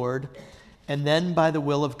the Lord, and then by the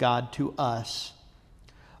will of God to us.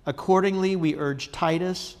 Accordingly, we urge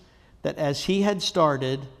Titus that as he had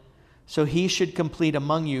started, so he should complete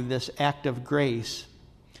among you this act of grace.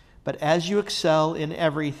 But as you excel in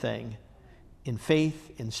everything, in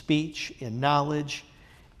faith, in speech, in knowledge,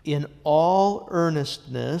 in all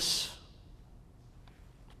earnestness,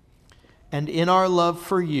 and in our love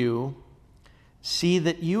for you, see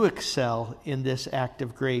that you excel in this act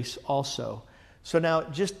of grace also. So now,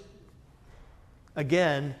 just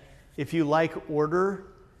again, if you like order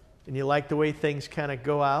and you like the way things kind of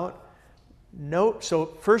go out, note, so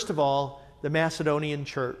first of all, the Macedonian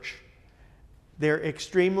church, they're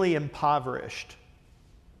extremely impoverished.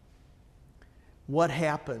 What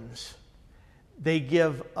happens? They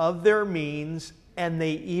give of their means, and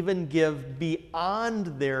they even give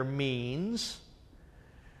beyond their means.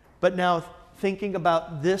 But now, thinking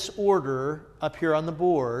about this order up here on the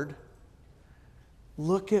board,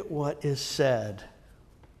 look at what is said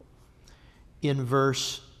in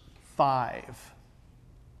verse 5.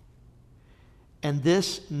 And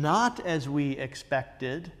this not as we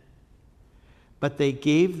expected, but they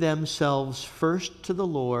gave themselves first to the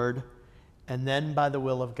Lord, and then by the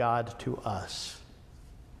will of God to us.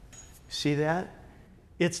 See that?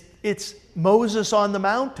 It's Moses on the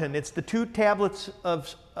mountain. It's the 2 tablets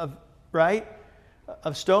of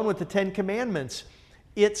stone with the 10 commandments.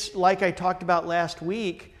 It's like I talked about last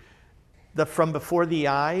week, the from before the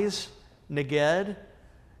eyes, neged,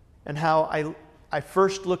 and how I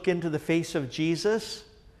first look into the face of Jesus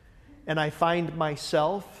and I find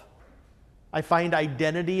myself. I find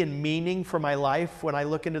identity and meaning for my life when I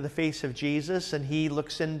look into the face of Jesus and he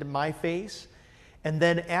looks into my face. And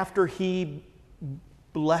then after he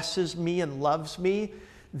blesses me and loves me,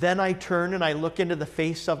 then I turn and I look into the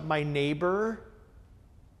face of my neighbor,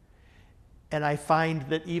 and I find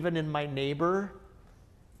that even in my neighbor,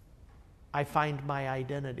 I find my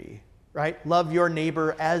identity, right? Love your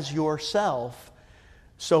neighbor as yourself.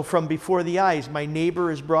 So from before the eyes, my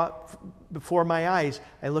neighbor is brought before my eyes.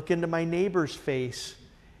 I look into my neighbor's face,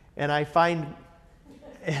 and I find...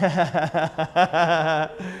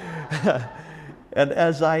 And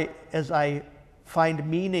as I find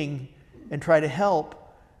meaning and try to help,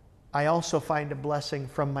 I also find a blessing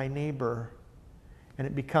from my neighbor, and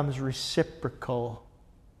it becomes reciprocal.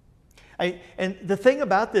 And the thing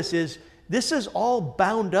about this is all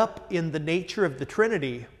bound up in the nature of the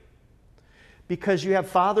Trinity, because you have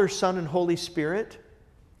Father, Son, and Holy Spirit.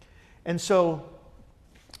 And so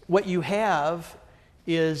what you have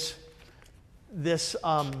is this...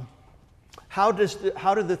 How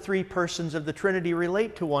do the 3 persons of the Trinity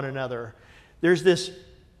relate to one another? There's this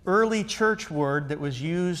early church word that was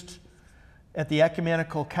used at the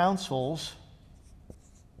ecumenical councils,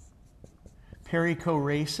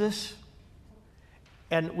 perichoresis,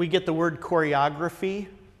 and we get the word choreography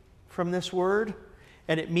from this word,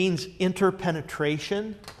 and it means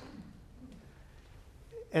interpenetration.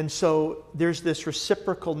 And so there's this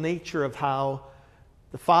reciprocal nature of how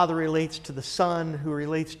the Father relates to the Son, who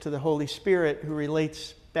relates to the Holy Spirit, who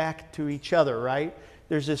relates back to each other, right?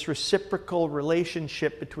 There's this reciprocal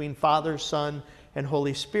relationship between Father, Son, and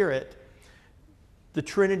Holy Spirit. The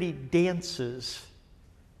Trinity dances,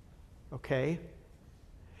 okay?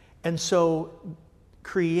 And so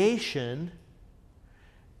creation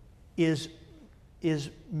is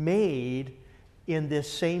made in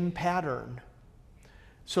this same pattern.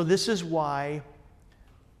 So this is why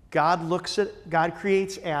God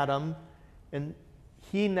creates Adam, and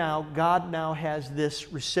God now has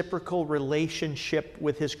this reciprocal relationship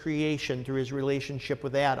with his creation through his relationship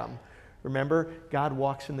with Adam. Remember, God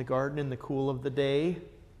walks in the garden in the cool of the day.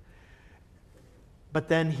 But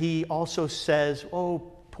then he also says,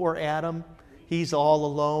 oh, poor Adam, he's all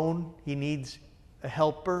alone. He needs a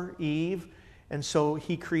helper, Eve. And so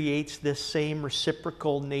he creates this same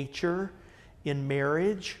reciprocal nature in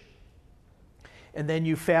marriage. And then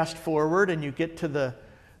you fast forward and you get to the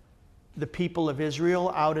people of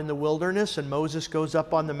Israel out in the wilderness, and Moses goes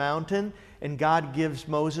up on the mountain, and God gives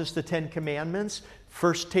Moses the 10 Commandments.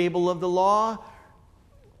 First table of the law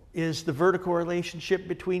is the vertical relationship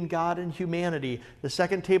between God and humanity. The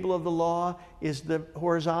second table of the law is the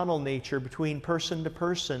horizontal nature between person to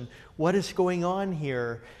person. What is going on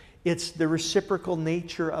here? It's the reciprocal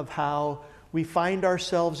nature of how we find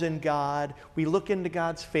ourselves in God. We look into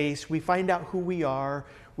God's face. We find out who we are.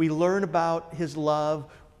 We learn about His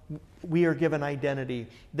love. We are given identity.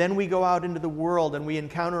 Then we go out into the world and we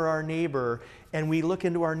encounter our neighbor and we look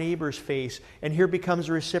into our neighbor's face. And here becomes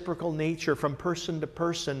a reciprocal nature from person to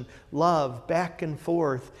person, love back and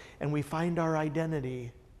forth, and we find our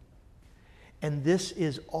identity. And this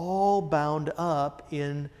is all bound up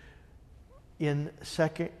in 2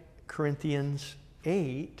 Corinthians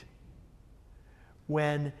 8,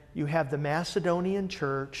 when you have the Macedonian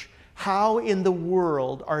church. How in the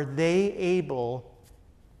world are they able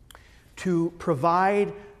to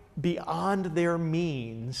provide beyond their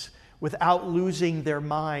means without losing their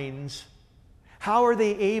minds? How are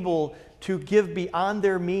they able to give beyond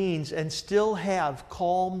their means and still have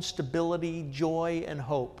calm, stability, joy, and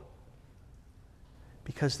hope?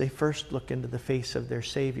 Because they first look into the face of their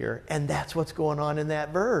Savior. And that's what's going on in that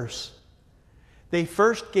verse. They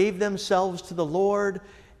first gave themselves to the Lord,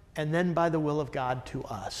 and then by the will of God to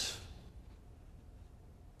us.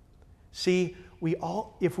 See,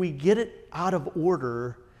 if we get it out of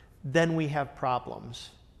order, then we have problems.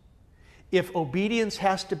 If obedience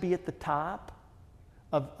has to be at the top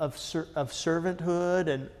of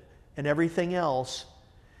servanthood and everything else,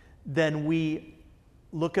 then we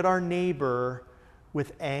look at our neighbor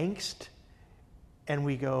with angst and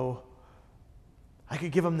we go, I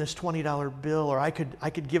could give him this $20 bill, or I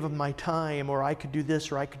could give him my time, or I could do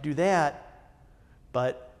this, or I could do that,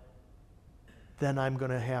 but then I've got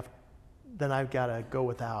to go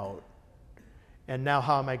without. And now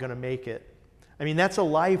how am I going to make it? I mean, that's a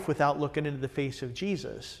life without looking into the face of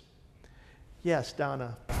Jesus. Yes,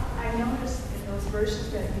 Donna. I noticed in those verses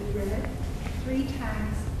that you read, 3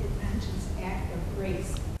 times it mentions act of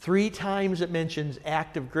grace. 3 times it mentions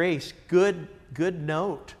act of grace. Good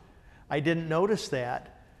note. I didn't notice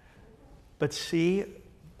that. But see,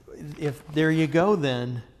 there you go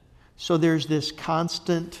then. So there's this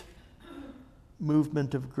constant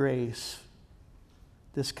movement of grace,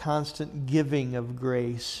 this constant giving of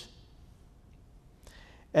grace,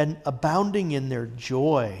 and abounding in their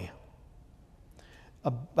joy.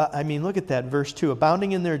 I mean, look at that, verse 2.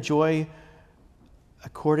 Abounding in their joy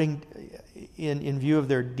in view of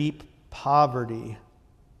their deep poverty.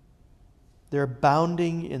 They're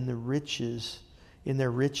abounding in their riches.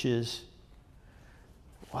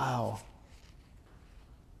 Wow.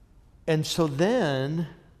 And so then,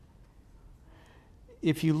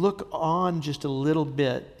 if you look on just a little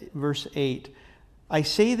bit, verse 8, I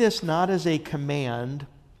say this not as a command,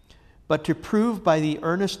 but to prove by the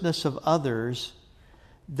earnestness of others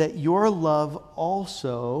that your love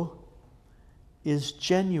also is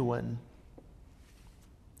genuine.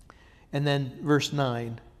 And then verse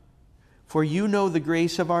 9, for you know the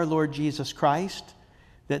grace of our Lord Jesus Christ,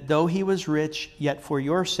 that though he was rich, yet for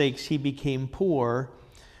your sakes he became poor,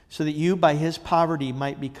 so that you by his poverty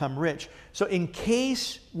might become rich. So in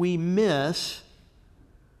case we miss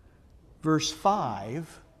verse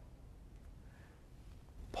 5,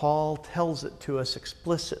 Paul tells it to us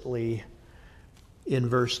explicitly in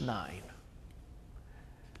verse 9.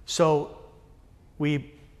 So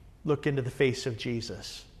we look into the face of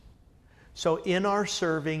Jesus. So in our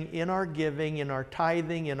serving, in our giving, in our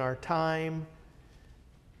tithing, in our time,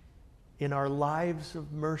 in our lives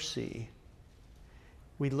of mercy,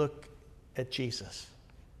 we look at Jesus.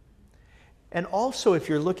 And also, if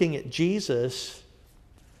you're looking at Jesus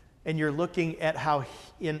and you're looking at how,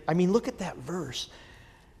 look at that verse.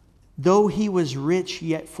 Though he was rich,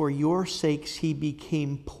 yet for your sakes he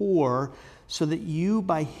became poor, so that you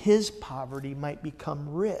by his poverty might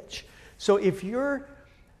become rich. So if you're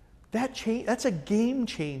that's a game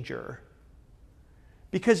changer.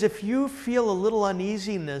 Because if you feel a little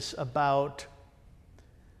uneasiness about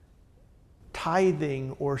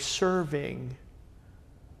tithing or serving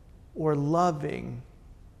or loving,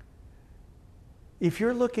 if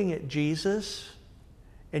you're looking at Jesus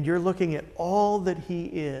and you're looking at all that he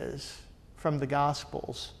is from the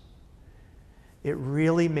Gospels, it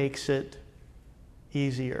really makes it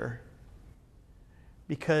easier.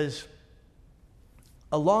 Because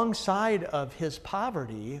alongside of his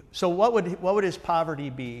poverty, so what would his poverty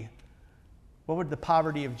be? What would the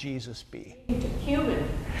poverty of Jesus be? Human.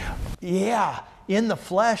 Yeah, in the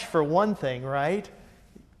flesh for one thing, right?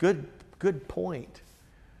 Good point.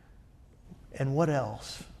 And what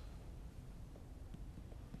else?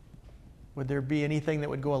 Would there be anything that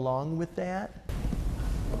would go along with that?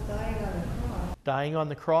 Well, dying on the cross. Dying on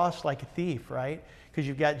the cross like a thief, right? Because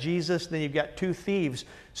you've got Jesus, then you've got two thieves.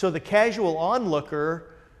 So the casual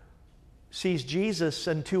onlooker sees Jesus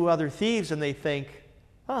and two other thieves and they think,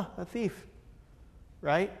 a thief,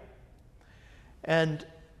 right?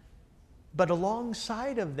 But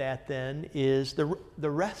alongside of that then is the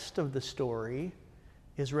rest of the story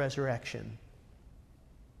is resurrection.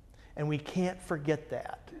 And we can't forget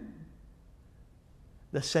that.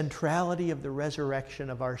 The centrality of the resurrection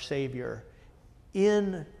of our Savior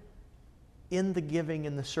in the giving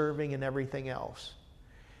and the serving and everything else.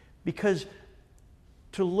 Because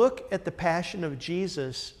to look at the passion of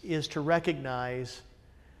Jesus is to recognize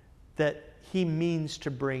that he means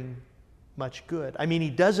to bring much good. I mean, he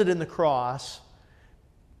does it in the cross,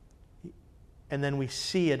 and then we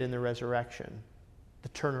see it in the resurrection, the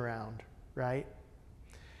turnaround, right?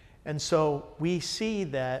 And so we see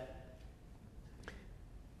that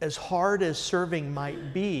as hard as serving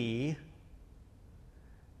might be,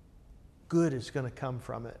 good is going to come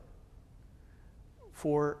from it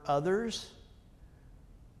for others,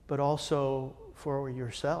 but also for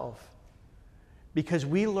yourself. Because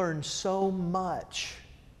we learn so much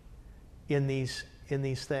in these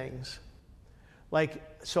things. Like,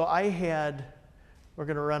 so we're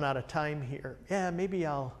going to run out of time here. Yeah, maybe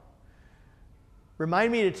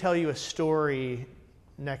remind me to tell you a story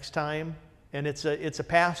next time. And it's a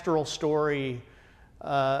pastoral story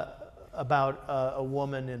about a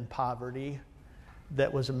woman in poverty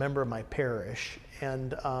that was a member of my parish.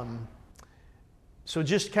 And so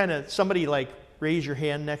just kind of somebody like raise your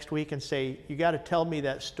hand next week and say, you got to tell me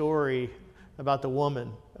that story about the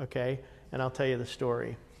woman, okay? And I'll tell you the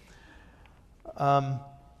story.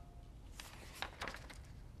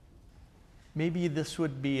 Maybe this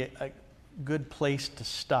would be a good place to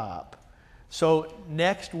stop. So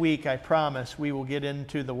next week, I promise, we will get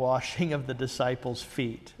into the washing of the disciples'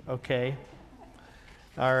 feet, okay?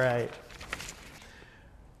 All right.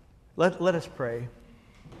 Let us pray.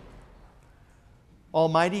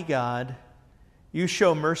 Almighty God, you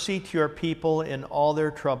show mercy to your people in all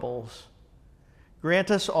their troubles.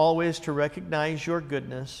 Grant us always to recognize your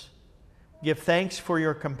goodness, give thanks for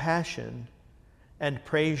your compassion, and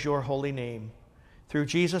praise your holy name. Through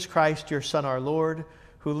Jesus Christ, your Son, our Lord,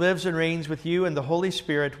 who lives and reigns with you and the Holy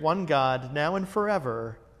Spirit, one God, now and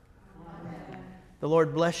forever. Amen. The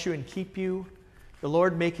Lord bless you and keep you. The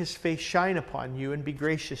Lord make his face shine upon you and be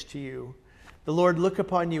gracious to you. The Lord look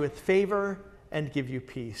upon you with favor and give you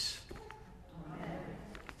peace.